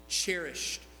 unique,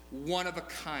 cherished, one of a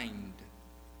kind.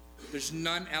 There's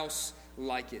none else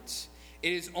like it.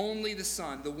 It is only the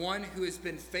Son, the one who has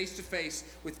been face to face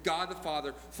with God the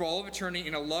Father for all of eternity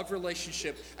in a love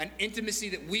relationship, an intimacy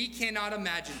that we cannot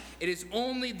imagine. It is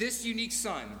only this unique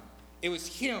Son. It was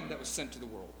him that was sent to the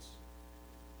world.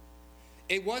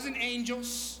 It wasn't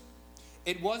angels.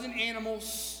 It wasn't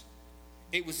animals.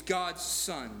 It was God's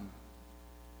Son.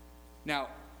 Now,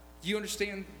 do you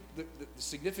understand the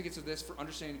significance of this for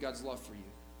understanding God's love for you?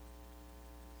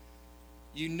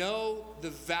 You know the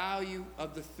value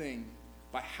of the thing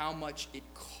by how much it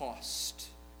cost,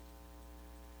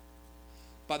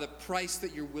 by the price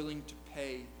that you're willing to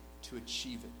pay to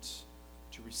achieve it,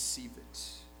 to receive it.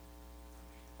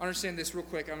 Understand this real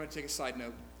quick. I'm going to take a side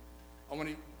note. I want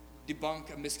to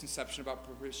debunk a misconception about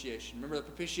propitiation. Remember that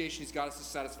propitiation is God is to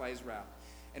satisfy his wrath.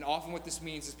 And often what this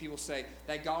means is people say,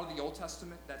 that God of the Old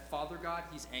Testament, that Father God,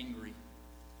 he's angry.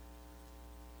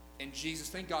 And Jesus,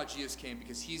 thank God Jesus came,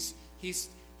 because he's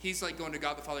like going to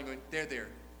God the Father and going, there,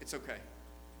 it's okay.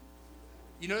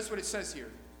 You notice what it says here.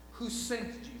 Who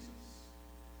sent Jesus?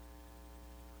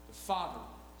 The Father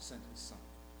sent his Son.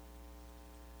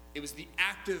 It was the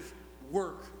active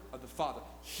work of the Father.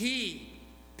 He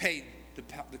paid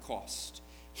the cost.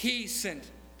 He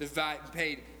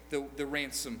paid the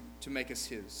ransom to make us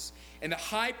his. And the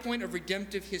high point of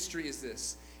redemptive history is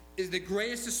this. Is the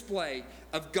greatest display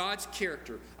of God's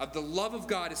character, of the love of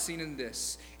God is seen in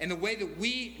this. And the way that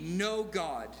we know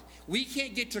God. We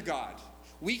can't get to God.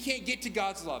 We can't get to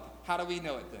God's love. How do we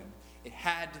know it then? It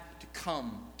had to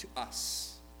come to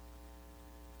us.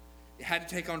 It had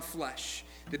to take on flesh.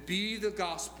 The beauty of the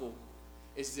gospel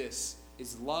is this,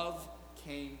 is love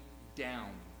came down.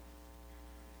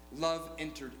 Love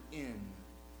entered in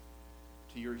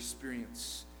to your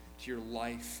experience, to your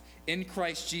life. In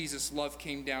Christ Jesus, love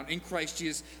came down. In Christ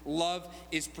Jesus, love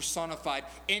is personified.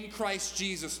 In Christ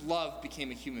Jesus, love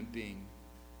became a human being.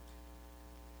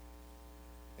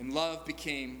 And love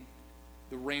became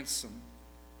the ransom.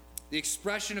 The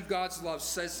expression of God's love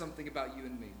says something about you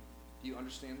and me. Do you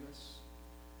understand this?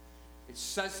 It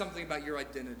says something about your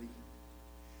identity.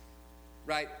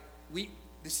 Right?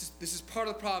 This is part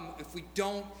of the problem. If we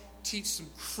don't teach some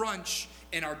crunch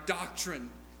in our doctrine,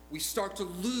 we start to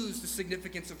lose the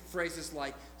significance of phrases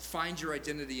like, find your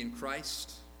identity in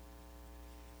Christ.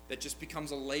 that just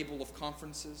becomes a label of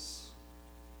conferences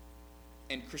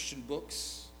and Christian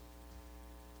books.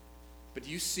 But do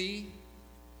you see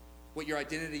what your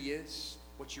identity is,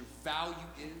 what your value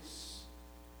is,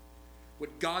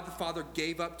 what God the Father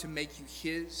gave up to make you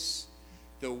his?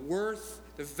 The worth,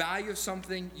 the value of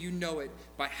something, you know it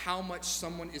by how much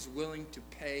someone is willing to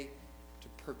pay to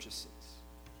purchase it.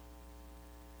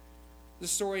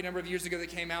 This story a number of years ago that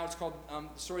came out, it's called the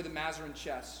story of the Mazarin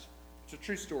chest. It's a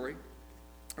true story.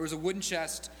 There was a wooden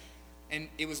chest, and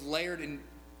it was layered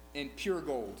in pure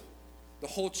gold. The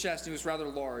whole chest, it was rather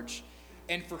large.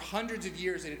 And for hundreds of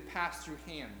years, it had passed through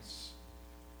hands.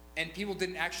 And people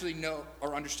didn't actually know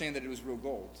or understand that it was real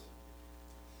gold.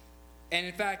 And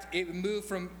in fact, it moved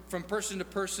from person to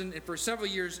person. And for several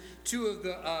years, two of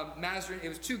the Mazarin, it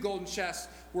was two golden chests,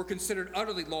 were considered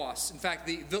utterly lost. In fact,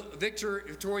 the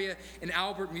Victoria and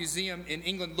Albert Museum in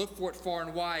England looked for it far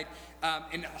and wide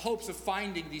in hopes of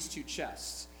finding these two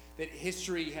chests that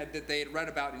they had read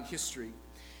about in history.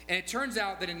 And it turns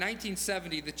out that in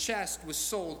 1970, the chest was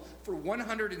sold for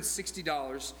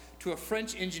 $160 to a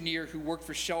French engineer who worked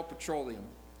for Shell Petroleum.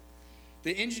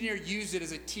 The engineer used it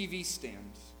as a TV stand.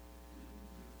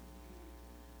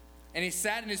 And he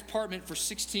sat in his apartment for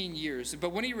 16 years.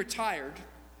 But when he retired,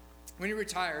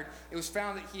 it was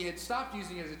found that he had stopped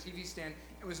using it as a TV stand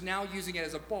and was now using it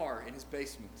as a bar in his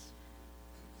basement.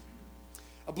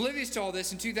 Oblivious to all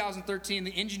this, in 2013,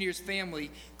 the engineer's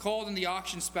family called in the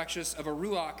auction specialist of a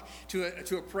Ruach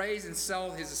to appraise and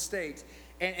sell his estate.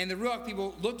 And the Ruach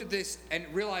people looked at this and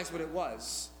realized what it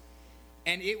was.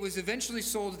 And it was eventually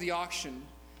sold at the auction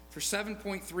for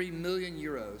 7.3 million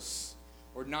euros,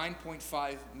 or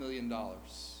 $9.5 million.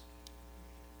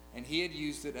 And he had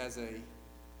used it as a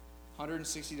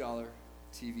 $160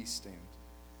 TV stand.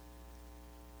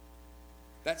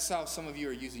 That's how some of you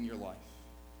are using your life.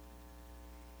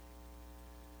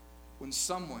 When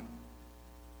someone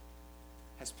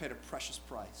has paid a precious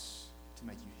price to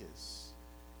make you his.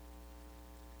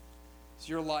 Does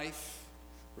your life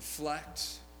reflect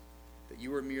that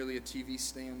you are merely a TV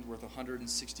stand worth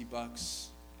 $160?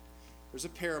 There's a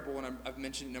parable, and I've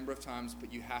mentioned it a number of times, but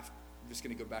I'm just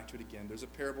going to go back to it again. There's a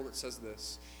parable that says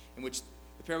this, in which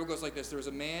the parable goes like this. There was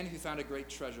a man who found a great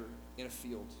treasure in a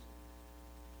field.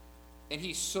 And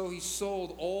he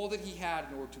sold all that he had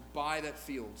in order to buy that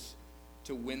field,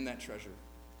 to win that treasure.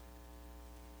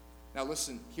 Now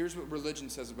listen, here's what religion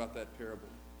says about that parable.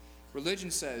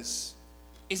 Religion says,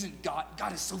 isn't God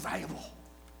is so valuable.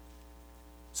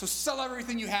 So sell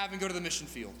everything you have and go to the mission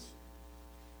field.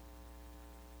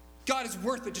 God is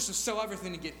worth it just to sell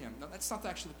everything to get him. No, that's not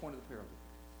actually the point of the parable.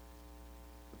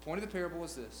 The point of the parable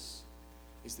is this,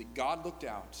 is that God looked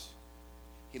out,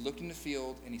 he looked in the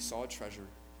field and he saw a treasure,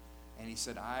 and he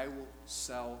said, I will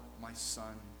sell my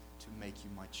son to make you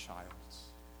my child.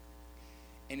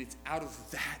 And it's out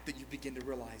of that you begin to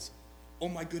realize, oh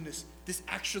my goodness, this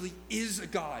actually is a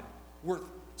God worth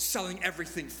selling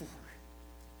everything for.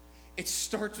 It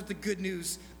starts with the good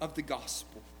news of the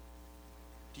gospel.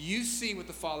 Do you see what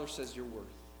the Father says you're worth?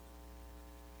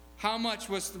 How much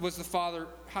was the Father,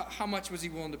 how much was he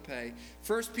willing to pay?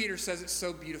 1 Peter says it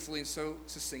so beautifully and so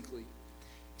succinctly.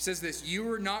 He says this, you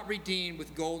were not redeemed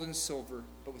with gold and silver,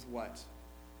 but with what?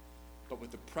 But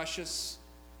with the precious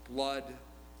blood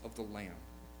of the Lamb.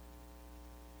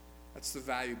 That's the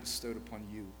value bestowed upon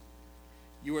you.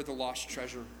 You are the lost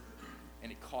treasure,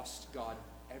 and it cost God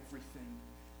everything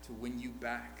to win you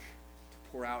back,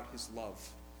 to pour out his love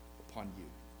upon you.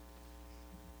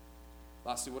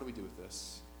 Lastly, what do we do with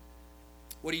this?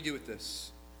 What do you do with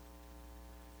this?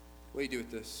 What do you do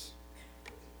with this?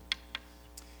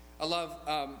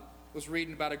 I was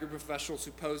reading about a group of professionals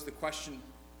who posed the question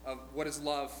of what is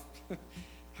love?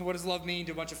 What does love mean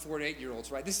to a bunch of 4 to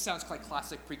 8-year-olds, right? This sounds like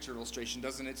classic preacher illustration,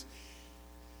 doesn't it?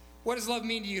 What does love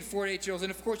mean to you 4 to 8-year-olds?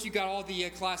 And of course, you got all the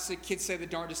classic kids say the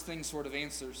darndest things sort of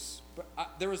answers. But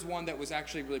there was one that was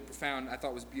actually really profound, I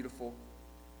thought was beautiful.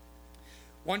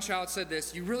 One child said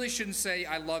this, you really shouldn't say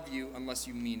I love you unless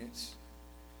you mean it.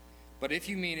 But if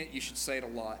you mean it, you should say it a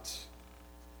lot.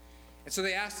 And so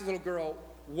they asked the little girl,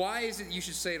 why is it you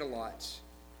should say it a lot?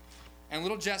 And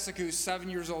little Jessica, who's 7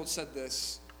 years old, said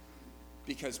this,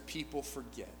 because people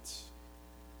forget.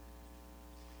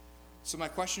 So my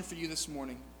question for you this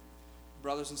morning,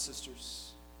 brothers and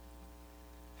sisters,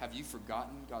 have you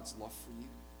forgotten God's love for you?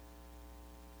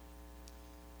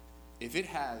 If it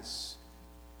has,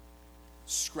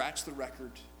 scratch the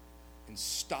record and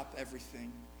stop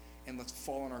everything, and let's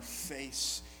fall on our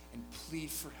face and plead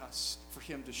for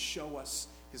him to show us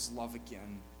his love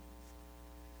again.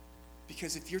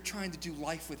 Because if you're trying to do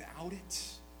life without it,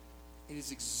 it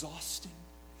is exhausting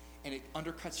and it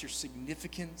undercuts your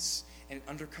significance, and it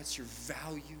undercuts your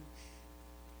value.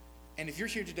 And if you're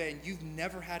here today and you've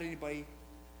never had anybody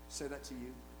say that to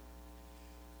you,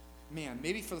 man,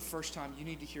 maybe for the first time you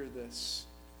need to hear this,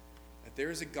 that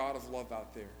there is a God of love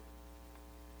out there,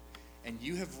 and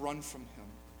you have run from him,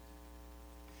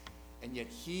 and yet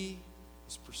he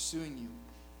is pursuing you,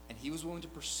 and he was willing to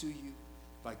pursue you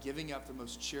by giving up the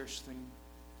most cherished thing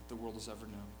that the world has ever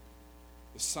known,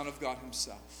 the Son of God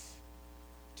himself,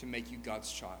 to make you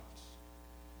God's child.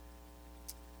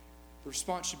 The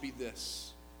response should be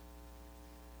this: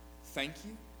 thank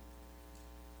you,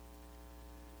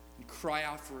 and cry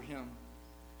out for him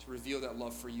to reveal that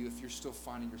love for you if you're still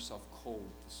finding yourself cold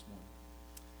this morning.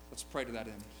 Let's pray to that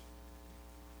end.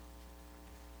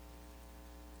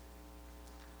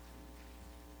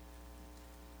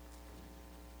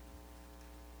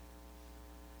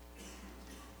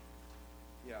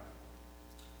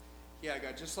 Yeah,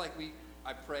 God, just like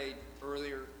I prayed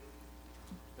earlier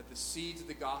that the seeds of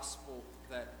the gospel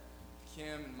that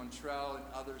Kim and Montrell and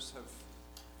others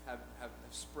have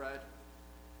spread,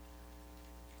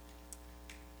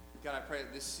 God, I pray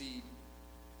that this seed,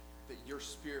 that your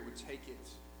Spirit would take it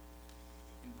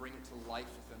and bring it to life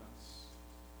within us.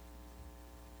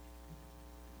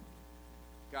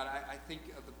 God, I think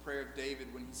of the prayer of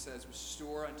David when he says,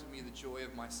 "Restore unto me the joy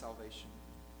of my salvation."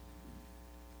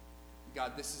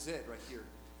 God, this is it right here.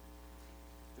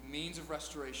 The means of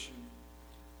restoration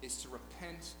is to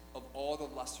repent of all the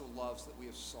lesser loves that we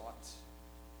have sought.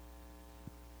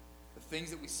 The things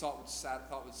that we thought would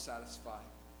satisfy.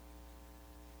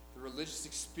 The religious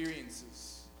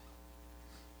experiences.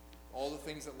 All the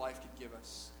things that life could give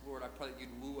us. Lord, I pray that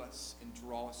you'd woo us and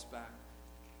draw us back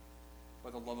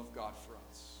by the love of God for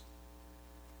us.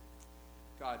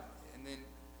 God, and then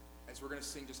as we're going to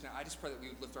sing just now, I just pray that we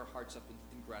would lift our hearts up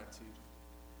in gratitude.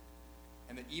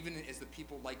 And that even as the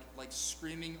people like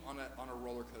screaming on a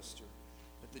roller coaster,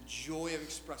 that the joy of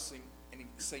expressing and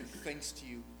saying thanks to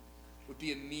you would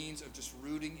be a means of just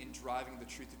rooting and driving the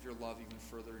truth of your love even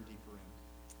further and deeper in.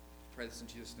 I pray this in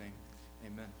Jesus' name.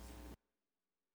 Amen.